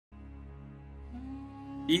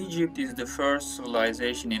Egypt is the first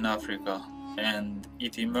civilization in Africa, and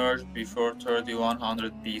it emerged before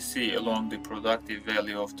 3100 BC along the productive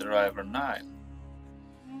valley of the river Nile.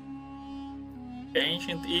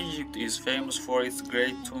 Ancient Egypt is famous for its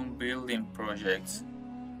great tomb building projects,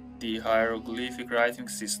 the hieroglyphic writing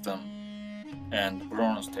system, and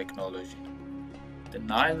bronze technology. The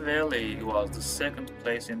Nile Valley was the second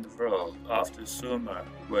place in the world after Sumer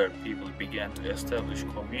where people began to establish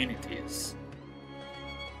communities.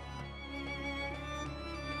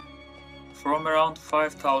 From around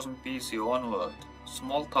 5000 BC onward,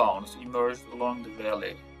 small towns emerged along the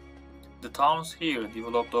valley. The towns here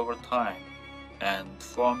developed over time and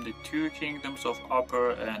formed the two kingdoms of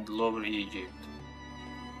Upper and Lower Egypt.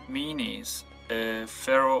 Menes, a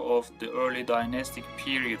pharaoh of the early dynastic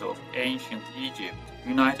period of ancient Egypt,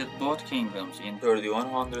 united both kingdoms in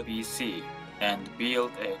 3100 BC and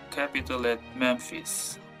built a capital at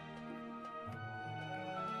Memphis.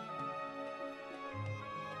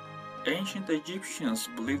 Ancient Egyptians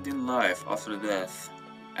believed in life after death,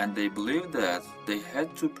 and they believed that they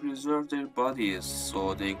had to preserve their bodies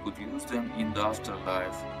so they could use them in the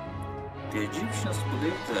afterlife. The Egyptians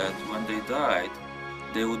believed that when they died,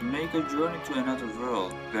 they would make a journey to another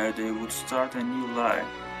world where they would start a new life,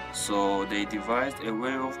 so they devised a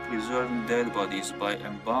way of preserving dead bodies by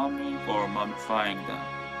embalming or mummifying them.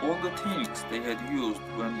 All the things they had used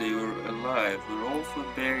when they were alive were also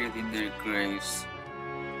buried in their graves.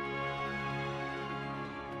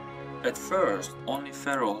 At first, only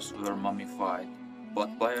pharaohs were mummified,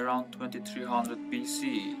 but by around 2300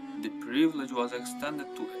 BC, the privilege was extended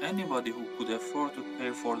to anybody who could afford to pay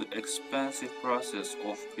for the expensive process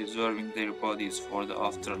of preserving their bodies for the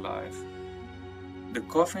afterlife. The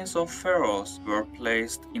coffins of pharaohs were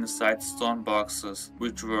placed inside stone boxes,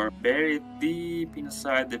 which were buried deep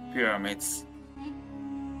inside the pyramids.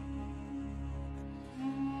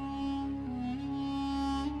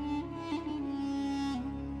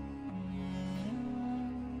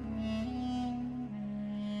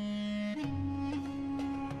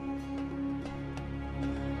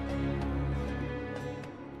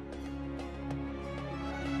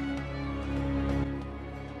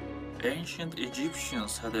 Ancient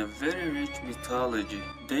Egyptians had a very rich mythology.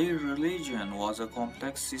 Their religion was a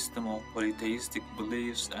complex system of polytheistic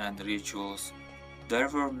beliefs and rituals. There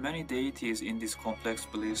were many deities in this complex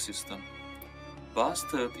belief system.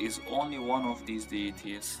 Bastet is only one of these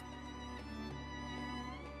deities.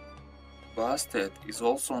 Bastet is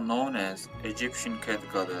also known as Egyptian cat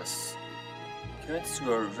goddess. Cats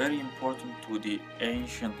were very important to the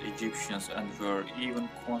ancient Egyptians and were even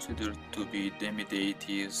considered to be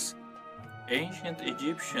demi-deities. Ancient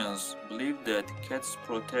Egyptians believed that cats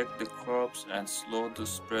protect the crops and slow the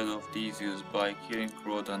spread of disease by killing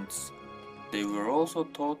rodents. They were also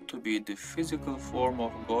thought to be the physical form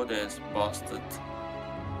of goddess Bastet.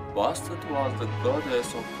 Bastet was the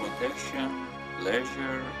goddess of protection,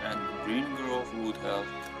 pleasure, and bringer of good health.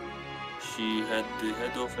 She had the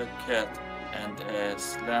head of a cat and a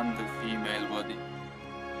slender female body.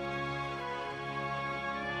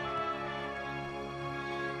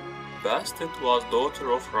 Bastet was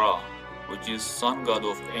daughter of Ra, which is sun god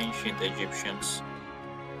of ancient Egyptians.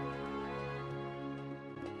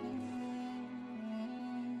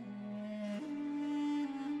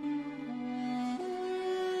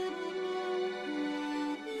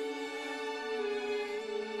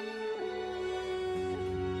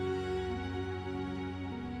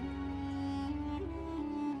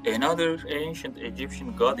 Another ancient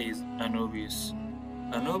Egyptian god is Anubis.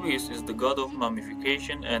 Anubis is the god of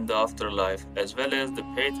mummification and the afterlife, as well as the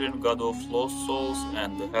patron god of lost souls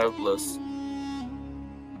and the helpless.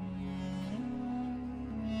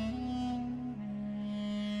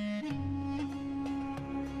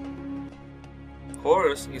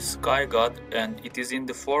 Horus is sky god, and it is in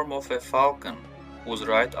the form of a falcon, whose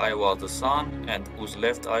right eye was the sun and whose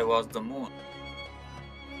left eye was the moon.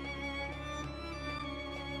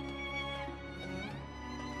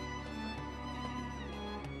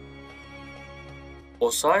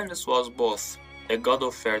 Osiris was both a god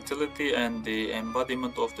of fertility and the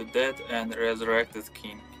embodiment of the dead and resurrected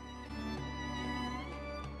king.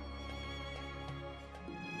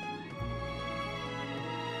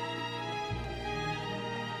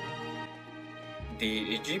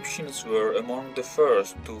 The Egyptians were among the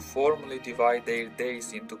first to formally divide their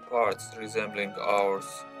days into parts resembling ours.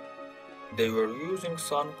 They were using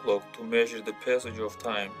sun clock to measure the passage of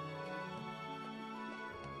time.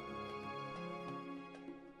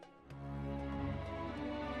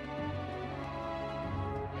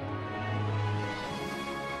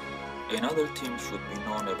 Another thing should be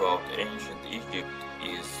known about ancient Egypt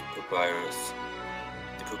is papyrus.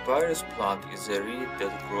 The Papyrus plant is a reed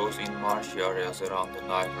that grows in marshy areas around the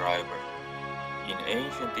Nile River. In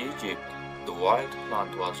ancient Egypt, the wild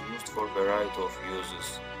plant was used for a variety of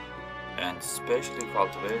uses, and specially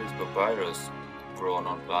cultivated papyrus, grown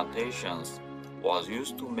on plantations, was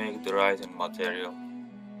used to make the writing material.